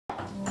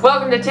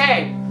Welcome to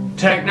TAG,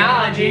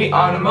 Technology,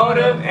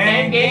 Automotive,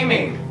 and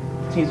Gaming.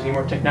 Seems to be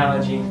more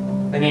technology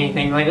than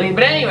anything lately.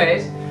 But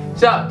anyways,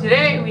 so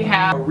today we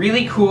have a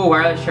really cool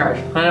wireless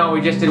charger. I know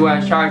we just did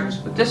wireless chargers,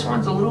 but this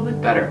one's a little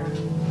bit better.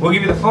 We'll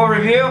give you the full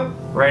review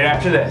right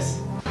after this.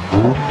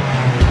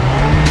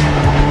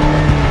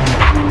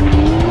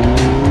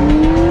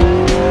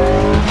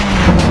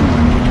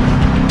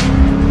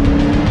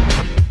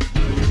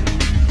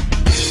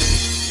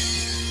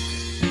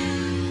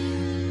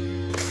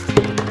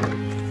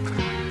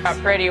 How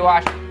pretty,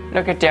 watch.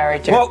 Look at that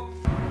right there. Whoa!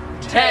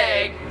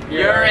 TAG,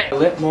 you're in.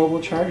 Lit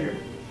mobile charger.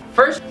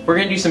 First, we're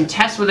gonna do some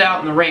tests with it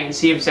out in the rain,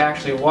 see if it's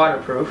actually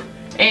waterproof.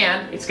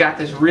 And it's got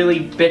this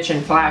really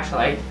bitchin'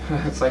 flashlight.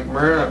 It's like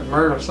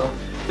murder or something.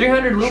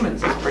 300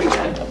 lumens, that's pretty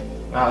good.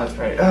 Wow, that's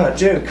pretty. Oh,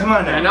 dude, come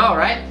on now. I know,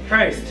 right?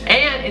 Christ.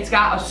 And it's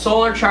got a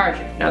solar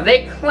charger. Now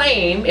they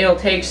claim it'll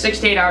take 6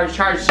 to 8 hours to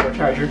charge a solar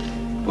charger,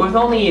 but with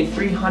only a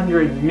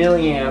 300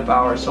 milliamp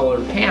hour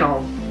solar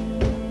panel,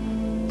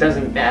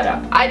 doesn't add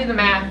up. I did the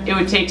math, it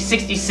would take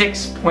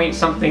 66 point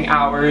something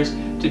hours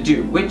to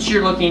do, which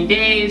you're looking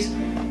days, a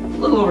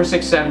little over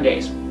 6-7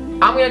 days.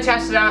 I'm gonna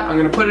test it out, I'm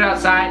gonna put it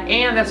outside,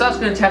 and that's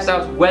also gonna test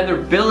out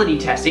weatherability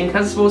testing,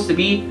 because it's supposed to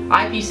be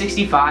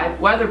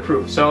IP65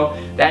 weatherproof, so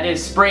that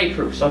is spray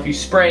proof. So if you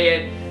spray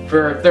it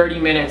for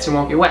 30 minutes, it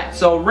won't get wet.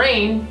 So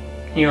rain,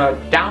 you know,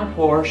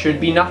 downpour should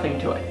be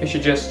nothing to it. It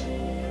should just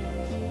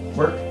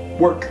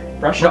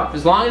brush it off,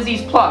 as long as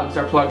these plugs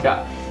are plugged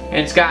up. And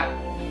it's got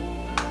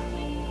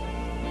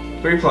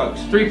 3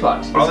 plugs. 3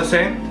 plugs. All the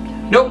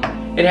same? Nope.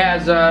 It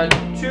has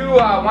 2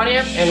 1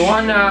 amp and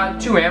 1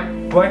 2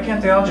 amp. Why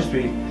can't they all just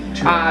be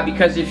 2 amp?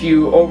 Because if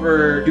you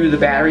overdo the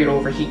battery, it'll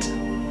overheat.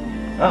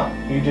 Oh,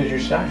 you did your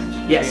science.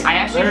 Yes, I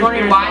actually was There's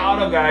wondering the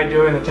auto guy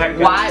doing the tech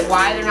guy.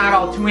 why they're not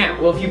all 2 amp.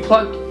 Well, if you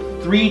plug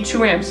 3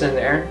 2 amps in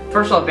there,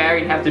 first of all, the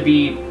battery would have to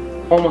be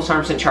almost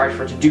 100% charged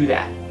for it to do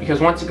that. Because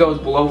once it goes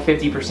below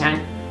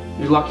 50%,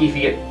 you're lucky if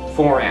you get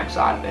 4 amps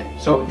out of it.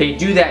 So they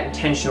do that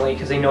intentionally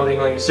because they know they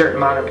only get a certain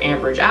amount of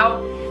amperage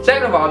out.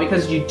 Second of all,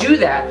 because if you do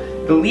that,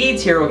 the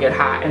leads here will get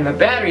hot and the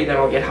battery then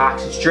will get hot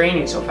because it's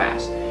draining so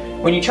fast.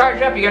 When you charge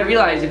it up, you gotta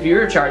realize if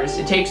you're charged,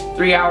 it takes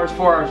 3 hours,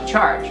 4 hours to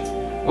charge.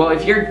 Well,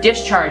 if you're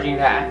discharging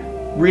that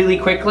really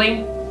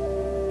quickly,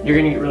 you're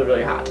gonna get really,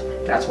 really hot.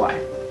 That's why.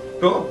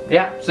 Cool.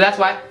 Yeah, so that's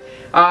why.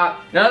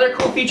 Another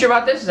cool feature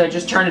about this is I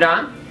just turned it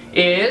on,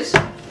 is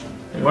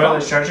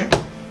wireless charging.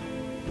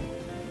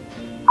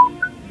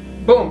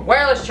 Boom,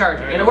 wireless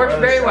charging, and it works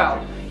very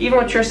well. Even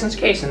with Tristan's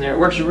case in there, it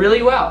works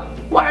really well.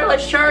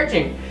 Wireless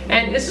charging,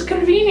 and this is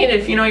convenient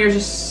if you know you're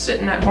just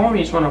sitting at home and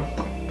you just want to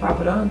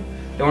pop it on.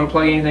 Don't want to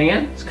plug anything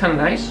in. It's kind of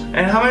nice.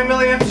 And how many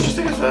milliamps did you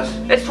say this was?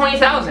 It's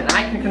 20,000.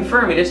 I can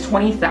confirm it is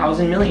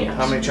 20,000 milliamps.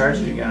 How many charges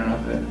have you gotten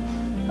off it?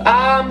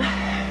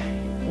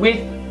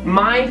 With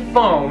my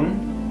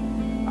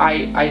phone,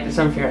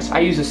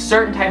 I use a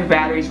certain type of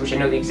batteries, which I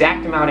know the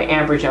exact amount of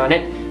amperage on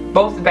it.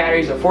 Both the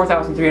batteries are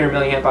 4,300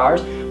 milliamp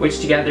hours, which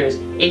together is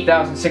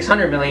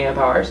 8,600 milliamp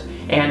hours,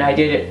 and I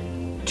did it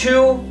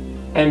two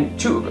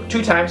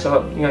times,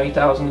 so you know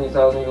 8,000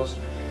 equals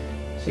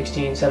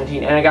 16,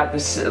 17, and I got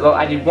this. Well,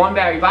 I did one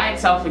battery by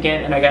itself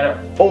again, and I got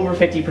it over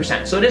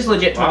 50%. So it is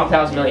legit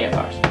 20,000 milliamp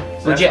hours.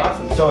 So legit. That's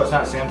awesome. So it's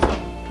not Samsung.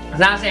 It's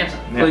not a Samsung.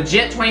 Yeah.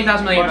 Legit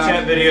 20,000 milliamp hours. Watch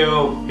that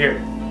video here.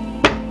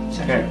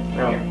 Okay.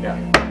 Here. Yeah.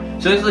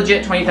 So it's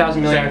legit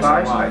 20,000 milliamp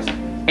hours. Wise.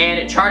 And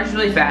it charges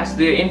really fast.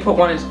 The input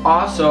one is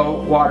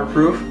also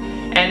waterproof,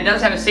 and it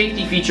does have a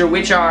safety feature,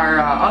 which our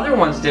other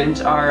ones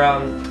didn't. Our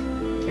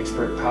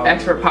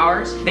expert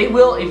powers. They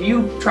will, if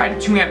you try to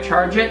 2 amp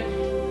charge it,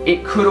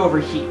 it could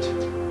overheat.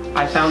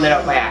 I found that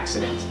out by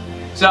accident.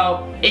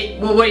 So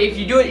if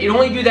you do it,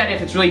 only do that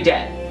if it's really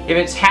dead. If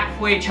it's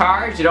halfway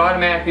charged, it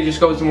automatically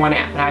just goes to 1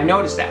 amp, and I've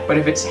noticed that. But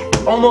if it's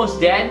almost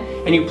dead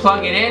and you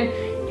plug it in,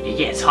 it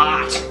gets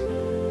hot.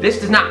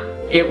 This does not.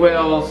 It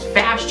will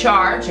fast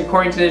charge,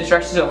 according to the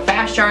instructions, it'll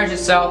fast charge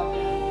itself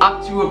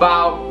up to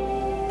about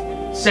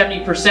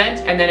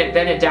 70%, and then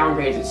it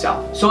downgrades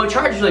itself. So it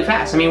charges really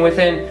fast. I mean,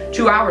 within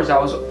 2 hours, I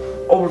was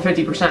over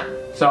 50%.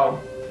 So,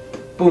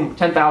 boom,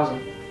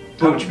 10,000.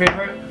 How much you pay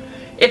for it?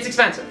 It's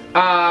expensive.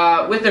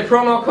 With the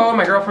promo code,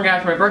 my girlfriend got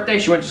it for my birthday.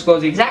 She wouldn't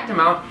disclose the exact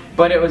amount,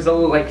 but it was a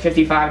little like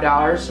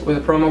 $55 with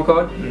a promo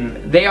code.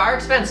 They are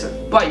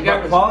expensive, but you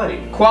got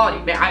quality.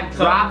 Quality. Man, I've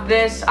dropped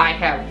this. I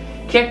have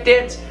kicked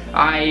it.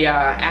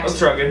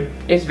 Looks rugged.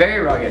 It's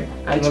very rugged.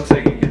 It looks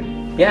like you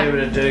can give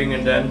it a dig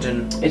and dent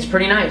and it's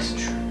pretty nice.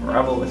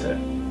 Travel with it.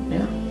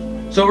 Yeah.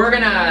 So we're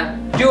gonna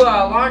do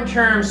a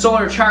long-term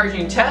solar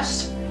charging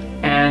test,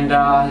 and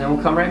then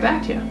we'll come right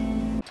back to you.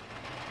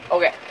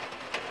 Okay.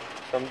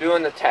 So I'm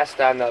doing the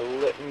test on the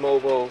lit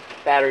mobile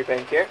battery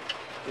bank here.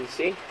 You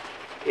see,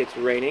 it's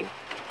raining.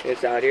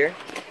 It's out here.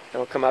 And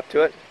we'll come up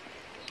to it.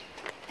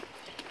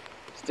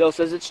 Still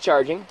says it's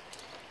charging.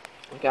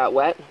 It got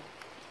wet.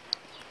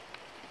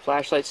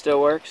 Flashlight still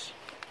works.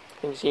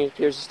 You can see it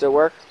appears to still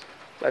work.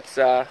 Let's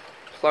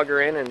plug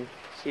her in and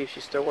see if she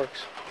still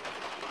works.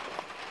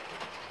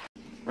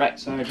 Right,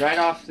 so I dried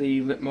off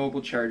the lit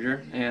mobile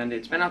charger, and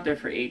it's been out there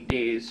for 8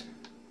 days.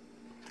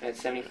 at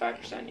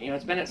 75%. You know,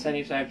 it's been at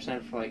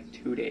 75% for like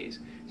 2 days.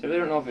 So I really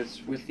don't know if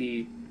it's with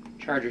the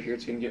charger here,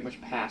 it's going to get much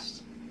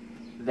past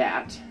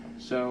that.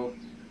 So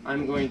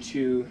I'm going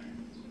to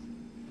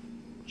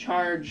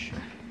charge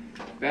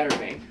battery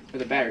bank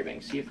with a battery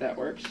bank, see if that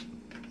works.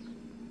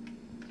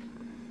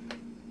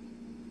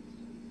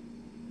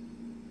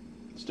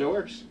 Still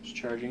works. It's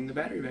charging the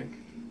battery bank.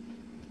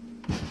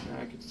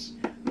 I'm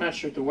not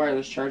sure if the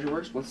wireless charger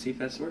works, but let's see if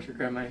that works. I'll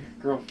grab my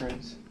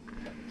girlfriend's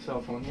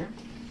cell phone here.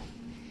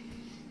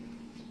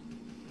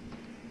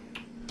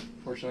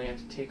 Fortunately, I have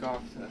to take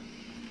off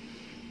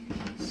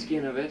the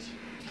skin of it.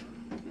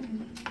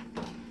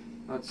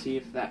 Let's see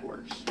if that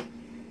works.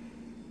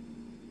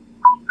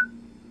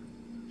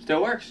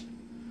 Still works.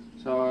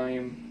 So I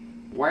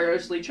am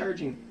wirelessly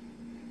charging.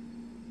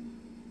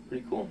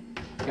 Pretty cool.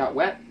 Got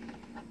wet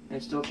and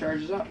it still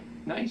charges up.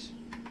 Nice.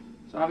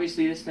 So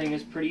obviously this thing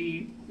is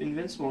pretty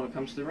invincible when it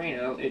comes to the rain.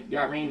 It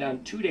got rained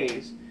on 2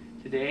 days,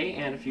 today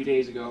and a few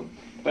days ago.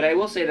 But I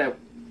will say that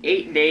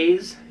 8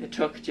 days it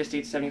took just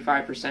to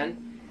 75%.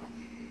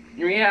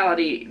 In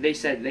reality, they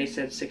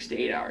said 6 to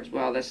 8 hours.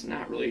 Well, that's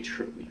not really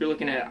true. You're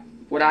looking at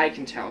what I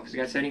can tell, because it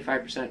got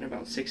 75% in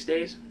about 6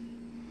 days.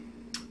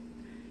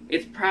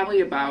 It's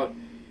probably about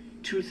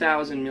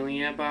 2,000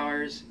 milliamp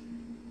hours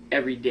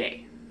every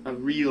day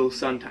of real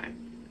sun time.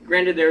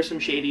 Granted, there are some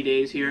shady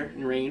days here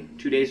in rain,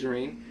 2 days of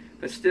rain,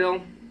 but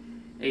still,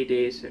 8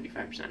 days,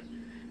 75%. I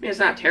mean, it's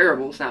not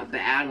terrible, it's not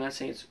bad, I'm not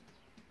saying it's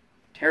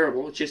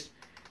terrible, it's just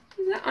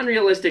not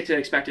unrealistic to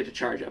expect it to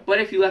charge up. But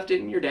if you left it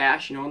in your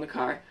dash, you know, in the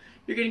car,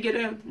 you're going to get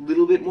a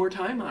little bit more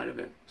time out of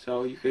it.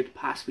 So you could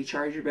possibly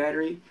charge your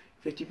battery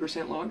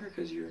 50% longer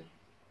because you're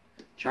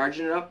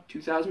charging it up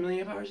 2,000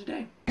 milliamp hours a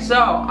day. So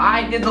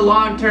I did the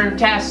long-term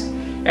test,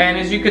 and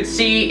as you could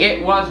see,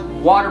 it was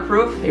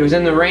waterproof. It was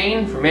in the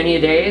rain for many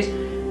days.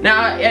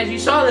 Now, as you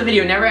saw in the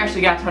video, it never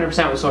actually got to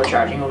 100% with solar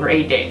charging over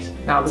 8 days.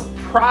 Now, the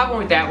problem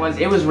with that was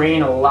it was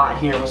raining a lot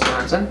here in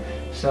Wisconsin.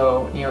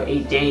 So, you know,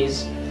 8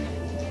 days,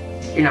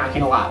 you're not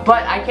getting a lot.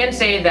 But I can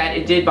say that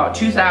it did about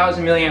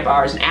 2,000 milliamp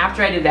hours, and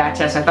after I did that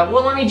test, I thought,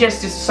 well, let me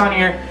just, it's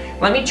sunnier,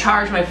 let me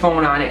charge my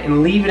phone on it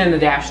and leave it in the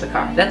dash of the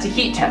car. That's a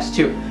heat test,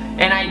 too.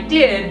 And I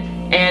did,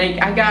 and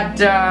I got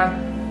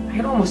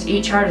almost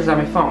 8 charges on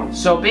my phone.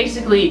 So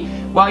basically,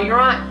 while you're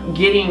not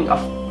getting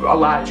a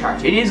lot of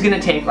charge, it is going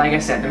to take, like I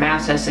said, the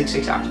math says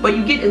 6 hours, but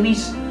you get at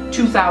least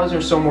 2,000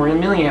 or so more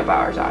milliamp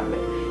hours out of it.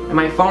 And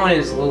my phone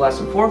is a little less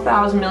than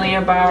 4,000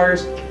 milliamp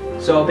hours,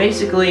 so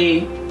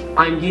basically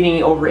I'm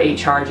getting over 8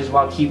 charges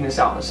while keeping this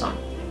out in the sun.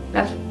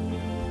 That's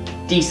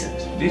decent.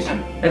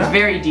 Decent. That's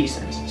very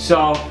decent.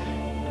 So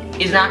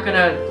it's not going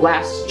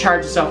to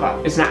charge itself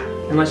up. It's not,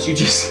 unless you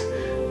just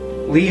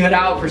leave it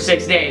out for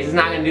 6 days. It's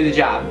not going to do the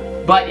job.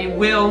 But it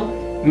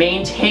will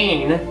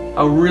maintain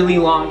a really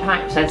long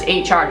time. So that's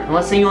 8 charges. And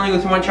let's say you only go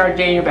through 1 charge a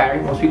day in your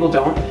battery. Most people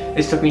don't.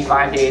 This took me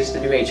 5 days to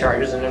do 8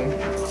 charges, and then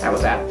that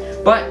was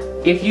that. But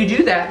if you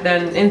do that,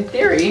 then in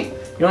theory,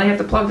 you only have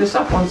to plug this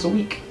up once a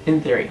week, in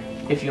theory,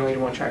 if you only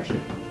do 1 charge.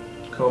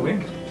 Cool.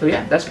 So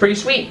yeah, that's pretty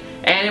sweet.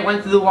 And it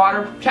went through the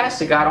water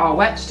test. It got all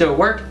wet. Still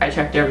worked. I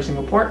checked every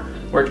single port.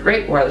 Worked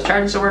great. Wireless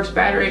charging still works.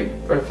 Battery,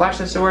 or the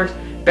flashlight still works.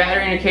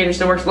 Battery indicator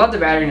still works. Love the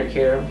battery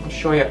indicator. I'll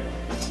show you.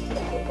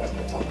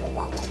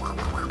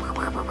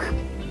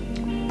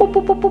 Boop,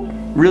 boop, boop,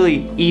 boop.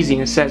 Really easy,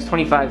 and it says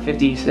 25,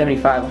 50,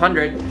 75,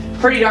 100.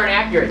 Pretty darn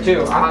accurate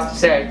too, I'll have to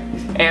say.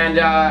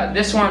 And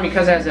this one,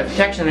 because it has that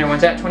protection there, when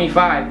it's at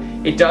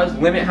 25, it does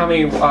limit how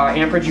many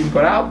amperage you can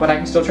put out, but I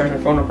can still charge my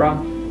phone no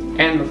problem.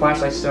 And the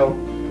flashlight's still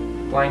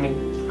blinding.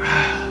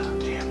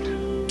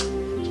 Damn.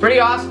 It's pretty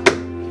awesome.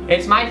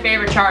 It's my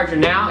favorite charger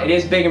now. It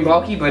is big and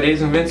bulky, but it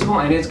is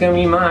invincible, and it's going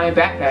to be my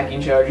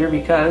backpacking charger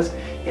because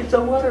it's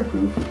a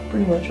waterproof,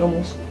 pretty much,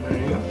 almost. There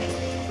you go.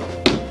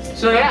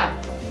 So yeah.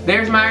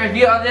 There's my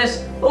review of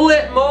this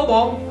Lit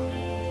Mobile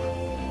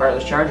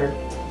wireless charger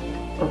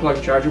or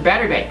plug charger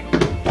battery bank.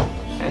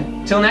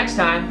 Until next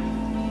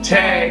time,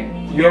 Tag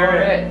you're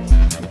it.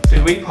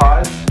 Did we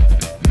pause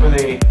for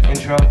the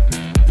intro?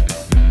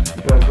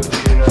 You want to quickly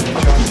do another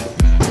intro?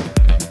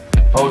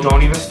 Oh,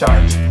 don't even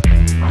start.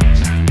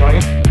 Don't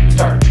even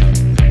start.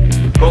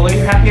 Go lay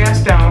your happy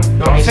ass down.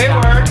 Don't say a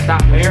word.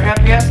 Stop. Lay your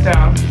happy ass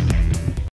down.